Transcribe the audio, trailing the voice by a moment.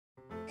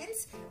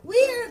friends, we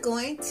are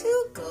going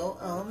to go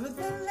over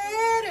the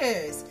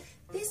letters.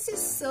 This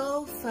is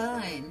so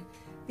fun.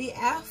 The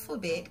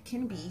alphabet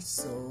can be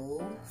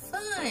so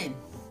fun.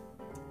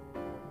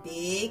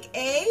 Big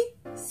A,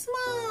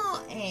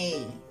 small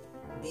a.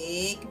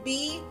 Big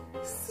B,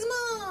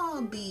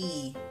 small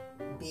b.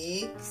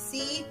 Big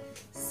C,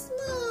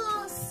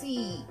 small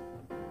c.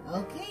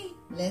 Okay,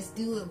 let's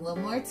do it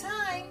one more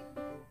time.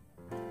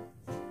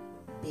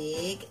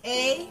 Big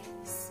A,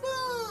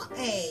 small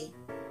a.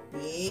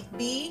 Big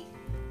B,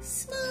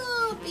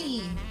 small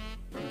b.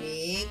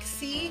 Big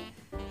C,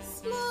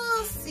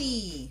 small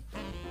c.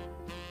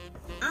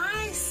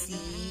 I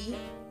see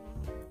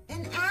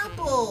an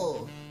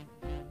apple.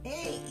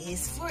 A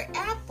is for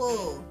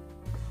apple.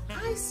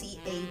 I see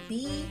a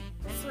B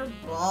for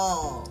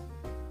ball.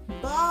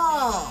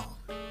 Ball.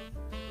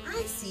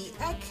 I see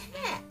a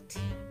cat.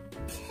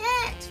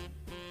 Cat.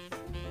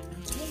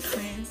 Okay,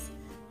 friends,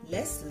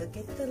 let's look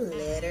at the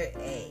letter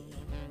A.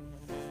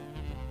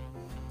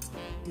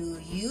 Do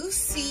you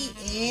see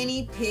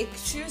any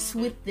pictures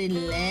with the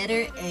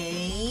letter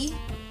A?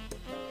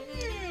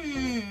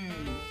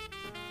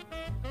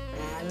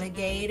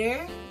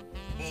 Alligator,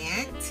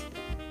 ant,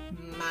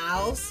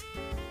 mouse,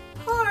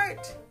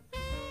 heart.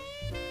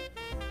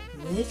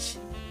 Which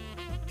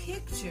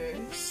picture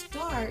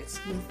starts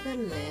with the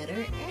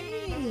letter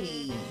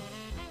A?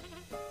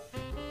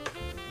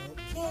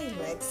 Okay,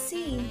 let's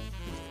see.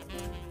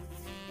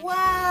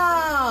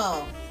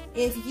 Wow!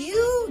 If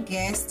you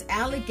guessed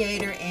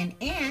alligator and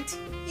ant,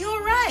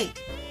 you're right,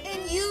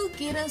 and you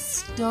get a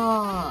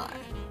star.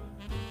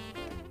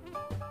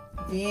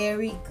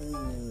 Very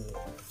good.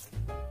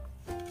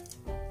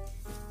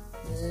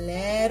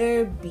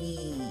 Letter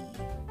B.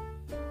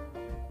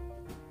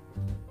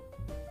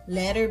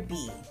 Letter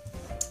B.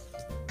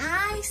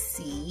 I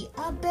see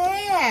a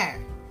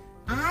bear.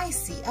 I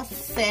see a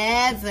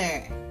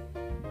feather.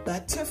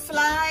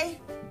 Butterfly,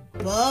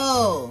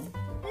 bow.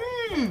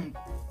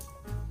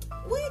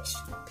 Which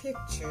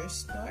picture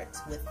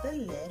starts with the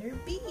letter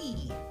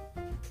B?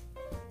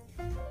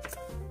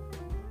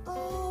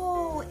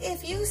 Oh,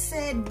 if you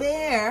said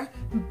bear,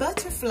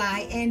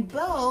 butterfly, and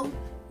bow,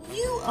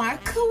 you are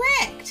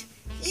correct.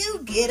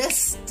 You get a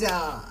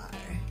star.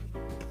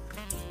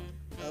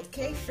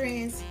 Okay,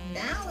 friends,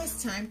 now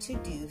it's time to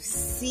do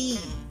C.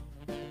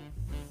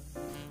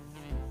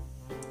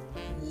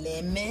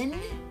 Lemon,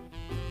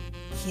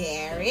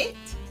 carrot,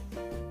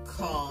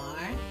 car,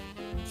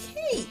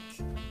 cake.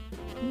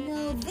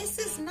 No, this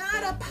is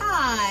not a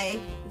pie.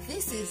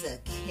 This is a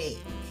cake.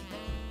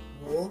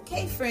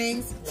 Okay,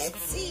 friends, let's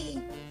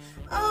see.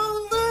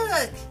 Oh,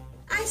 look,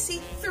 I see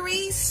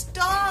 3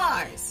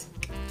 stars.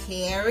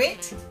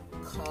 Carrot,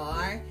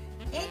 car,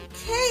 and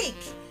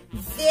cake.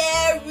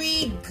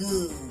 Very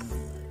good.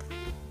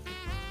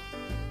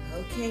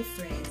 Okay,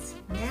 friends,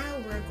 now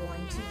we're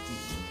going to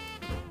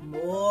do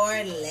more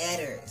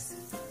letters.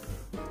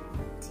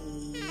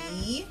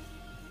 D,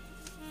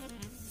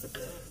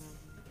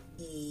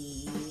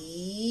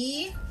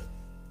 E,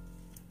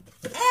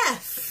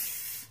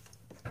 F.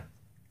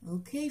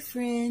 Okay,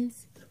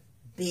 friends.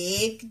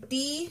 Big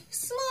D,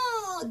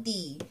 small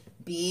d.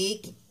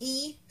 Big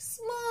E,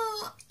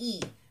 small e.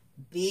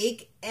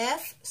 Big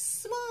F,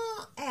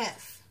 small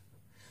f.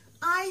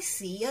 I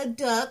see a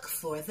duck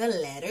for the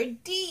letter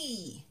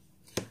D.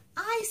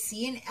 I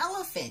see an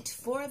elephant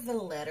for the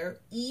letter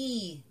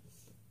E.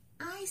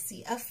 I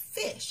see a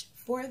fish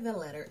for the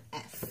letter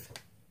F.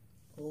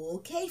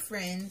 Okay,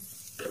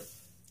 friends,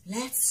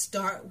 let's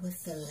start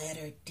with the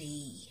letter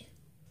D.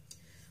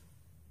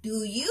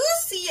 Do you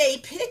see a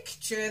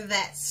picture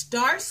that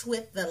starts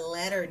with the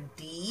letter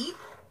D?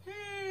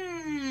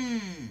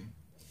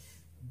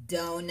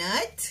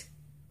 Donut,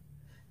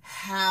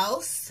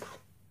 house,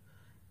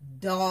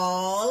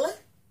 doll,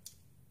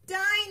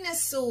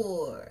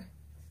 dinosaur.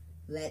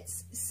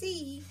 Let's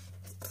see.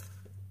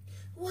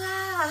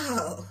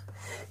 Wow,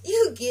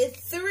 you get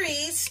 3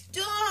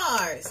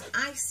 stars.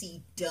 I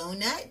see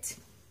donut,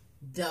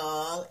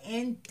 doll,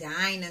 and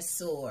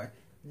dinosaur.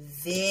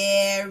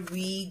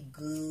 Very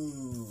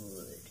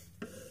good.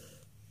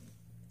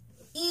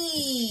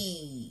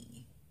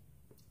 E.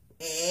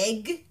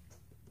 Egg,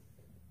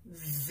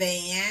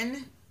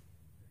 van,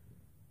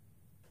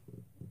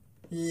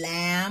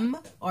 lamb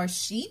or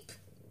sheep,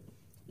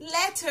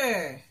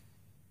 letter.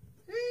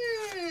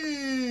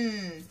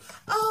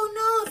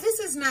 Oh no, this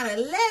is not a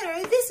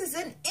letter. This is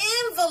an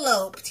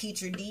envelope,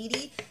 Teacher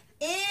Dee-Dee.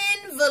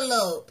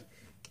 Envelope.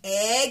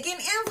 Egg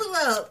and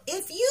envelope.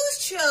 If you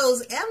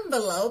chose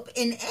envelope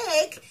and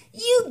egg,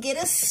 you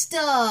get a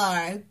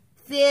star.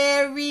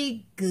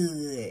 Very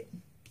good.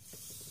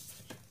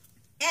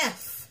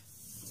 F.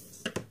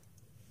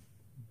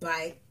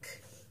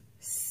 Bike,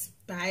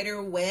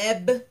 spider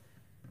web,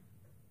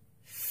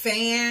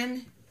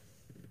 fan,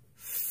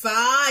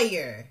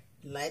 fire.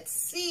 Let's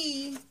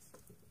see.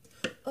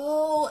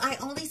 Oh, I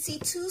only see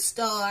 2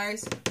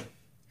 stars.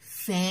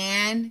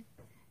 Fan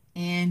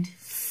and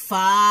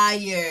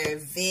fire.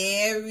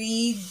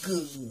 Very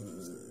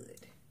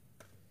good.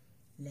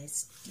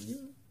 Let's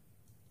do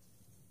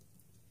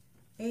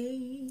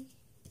A,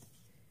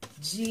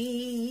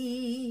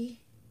 G,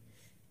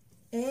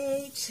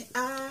 H,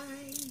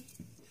 I,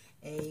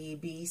 A,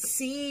 B,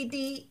 C,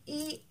 D,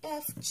 E,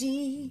 F,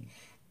 G,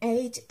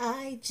 H,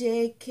 I,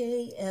 J,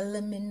 K, L,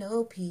 M, N,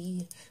 O,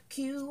 P,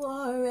 Q,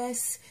 R,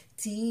 S,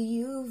 T,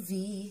 U,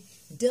 V,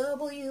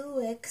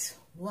 W, X,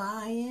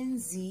 Y, and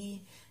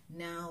Z.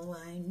 Now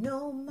I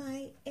know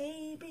my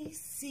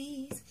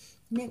ABCs.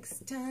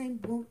 Next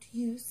time, won't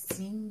you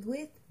sing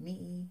with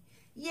me?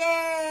 Yay!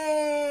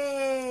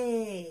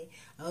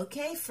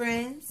 Okay,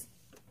 friends.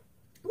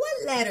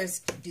 What letters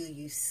do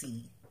you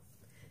see?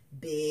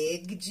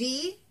 Big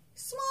G,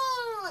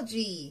 small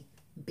g.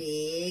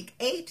 Big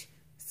H,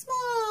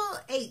 small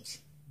h.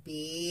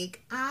 Big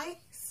I,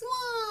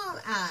 small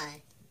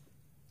I.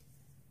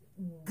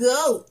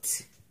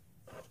 Goat,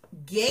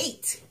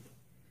 gate,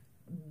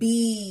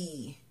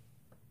 B.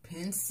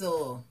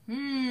 Pencil. I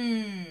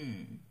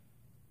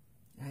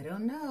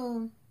don't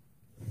know.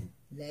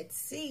 Let's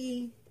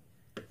see.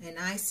 And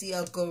I see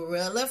a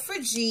gorilla for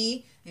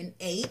G, an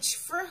H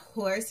for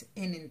horse,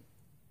 and an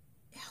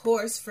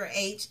horse for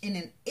H, and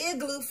an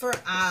igloo for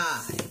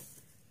I.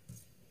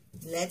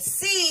 Let's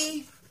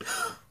see.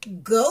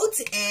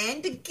 Goat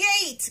and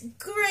gate.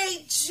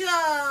 Great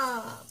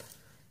job.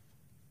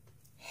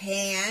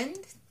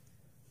 Hand,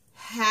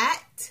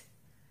 hat,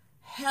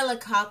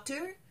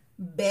 helicopter,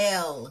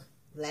 bell.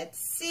 Let's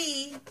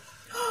see.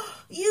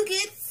 You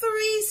get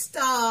 3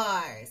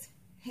 stars.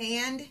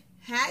 Hand,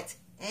 hat,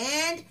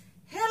 and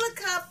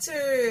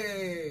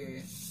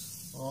helicopter.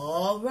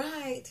 All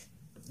right.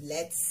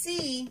 Let's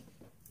see.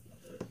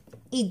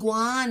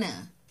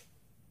 Iguana,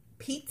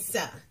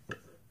 pizza.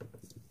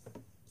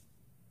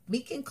 We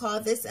can call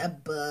this a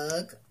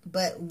bug,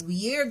 but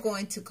we're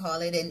going to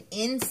call it an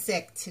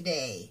insect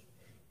today.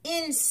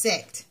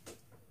 Insect.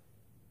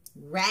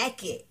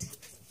 Racket.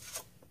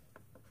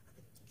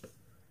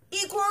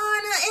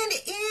 Iguana and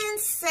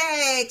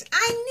insect.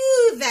 I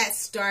knew that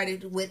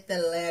started with the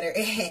letter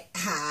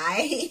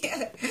I.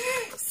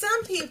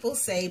 Some people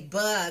say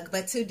bug,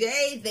 but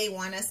today they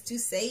want us to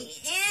say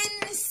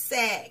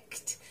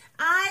insect.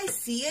 I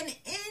see an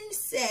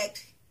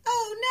insect.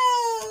 Oh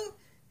no.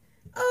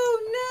 Oh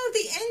no,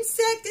 the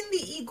insect and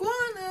the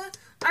iguana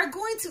are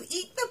going to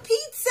eat the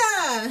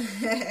pizza.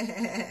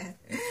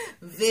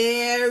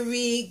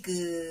 Very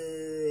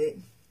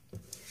good.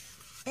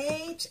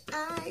 H,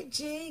 I,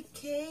 J,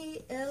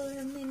 K, L,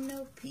 M, N,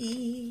 O,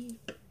 P.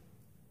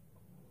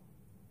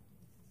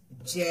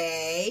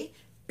 J,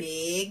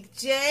 big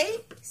J,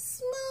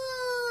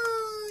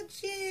 small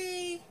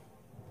J.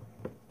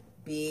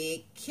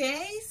 Big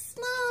K,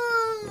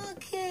 small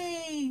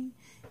K.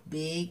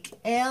 Big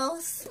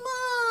L,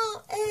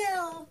 small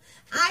L.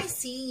 I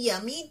see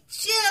yummy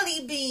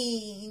jelly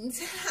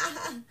beans.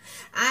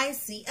 I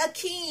see a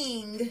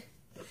king.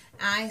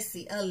 I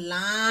see a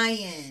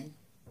lion.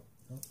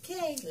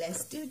 Okay,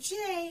 let's do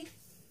J.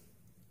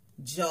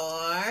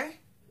 Jar,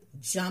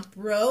 jump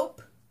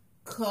rope,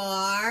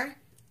 car,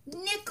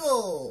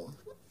 nickel.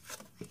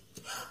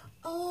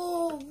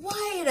 Oh,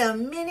 wait a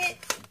minute.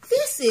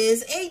 This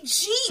is a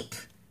Jeep.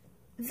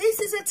 This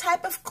is a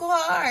type of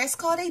car. It's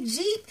called a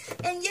Jeep.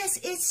 And yes,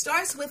 it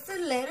starts with the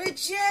letter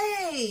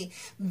J.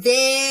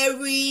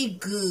 Very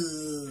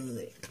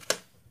good.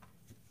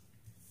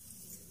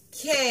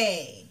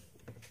 K.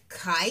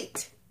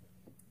 Kite,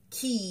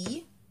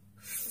 key,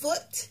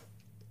 foot,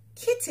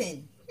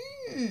 kitten.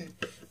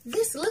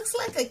 This looks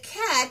like a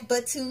cat,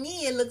 but to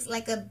me it looks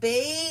like a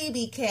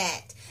baby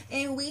cat.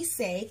 And we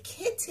say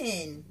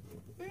kitten.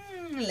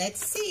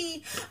 Let's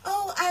see.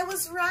 Oh, I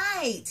was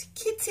right.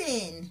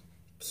 Kitten.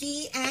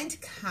 Key and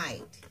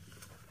kite.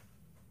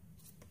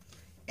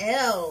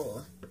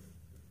 L.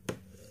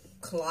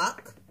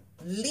 Clock,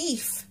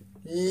 leaf,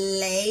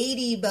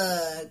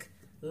 ladybug,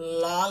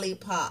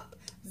 lollipop.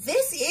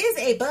 This is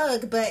a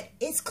bug, but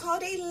it's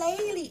called a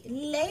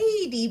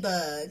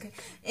ladybug.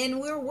 And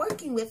we're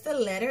working with the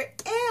letter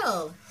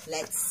L.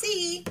 Let's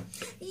see.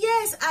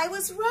 Yes, I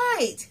was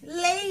right.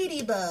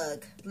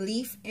 Ladybug,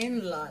 leaf,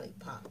 and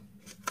lollipop.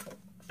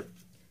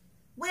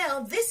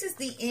 Well, this is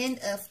the end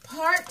of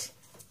part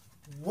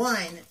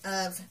 1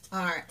 of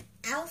our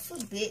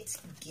alphabet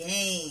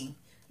game.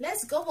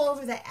 Let's go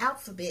over the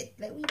alphabet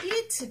that we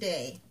did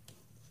today.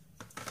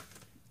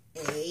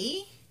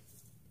 A,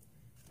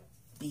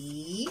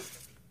 B,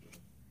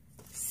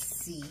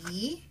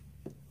 C,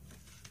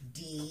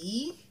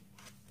 D,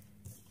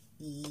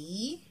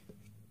 E,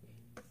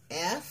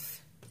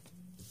 F,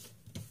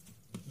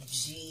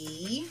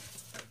 G,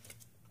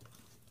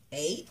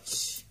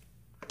 H,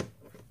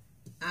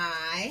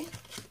 I,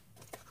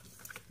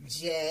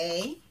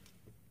 J,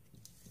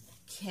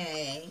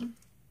 K,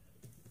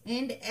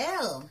 and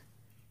L.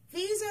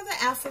 These are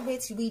the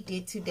alphabets we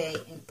did today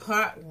in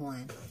part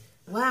 1.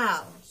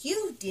 Wow,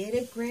 you did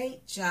a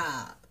great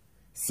job.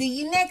 See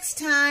you next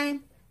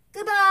time.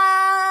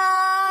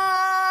 Goodbye.